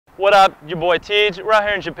What up, your boy Tej. We're out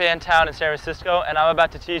here in Japantown in San Francisco, and I'm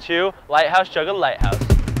about to teach you Lighthouse Juggle Lighthouse.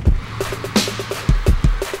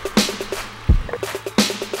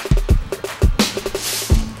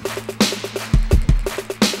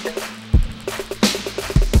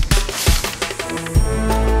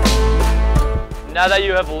 Now that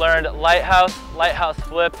you have learned Lighthouse, Lighthouse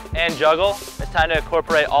Flip, and Juggle, it's time to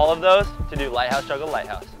incorporate all of those to do Lighthouse Juggle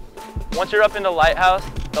Lighthouse. Once you're up into Lighthouse,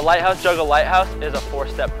 the Lighthouse Juggle Lighthouse is a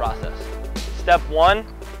 4-step process. Step 1,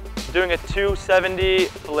 doing a 270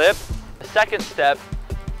 flip. The second step,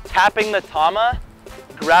 tapping the tama,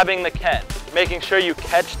 grabbing the ken, making sure you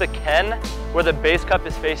catch the ken where the base cup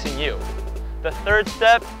is facing you. The third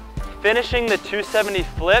step, finishing the 270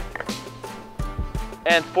 flip,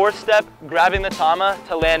 and fourth step, grabbing the tama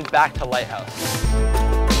to land back to Lighthouse.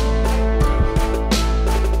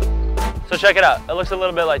 So check it out, it looks a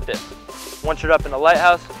little bit like this. Once you're up in the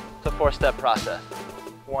Lighthouse, it's a 4-step process.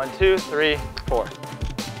 1, 2, 3, 4.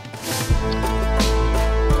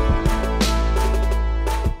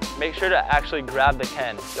 Make sure to actually grab the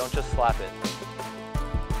ken, don't just slap it.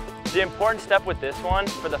 The important step with this one,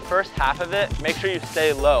 for the first half of it, make sure you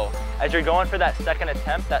stay low. As you're going for that second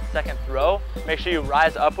attempt, that second throw, make sure you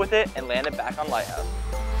rise up with it and land it back on Lighthouse.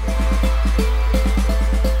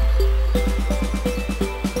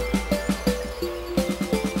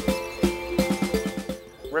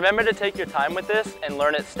 Remember to take your time with this and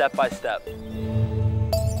learn it step by step.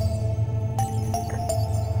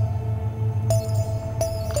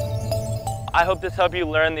 I hope this helped you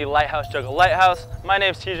learn the Lighthouse Juggle Lighthouse. My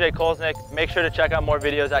name's TJ Kolesnik. Make sure to check out more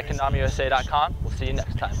videos at kendamausa.com. We'll see you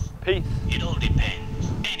next time. Peace. It all depends.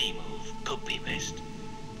 Any move could be best.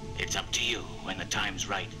 It's up to you when the time's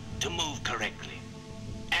right to move correctly,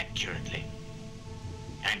 accurately,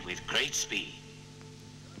 and with great speed.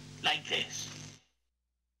 Like this.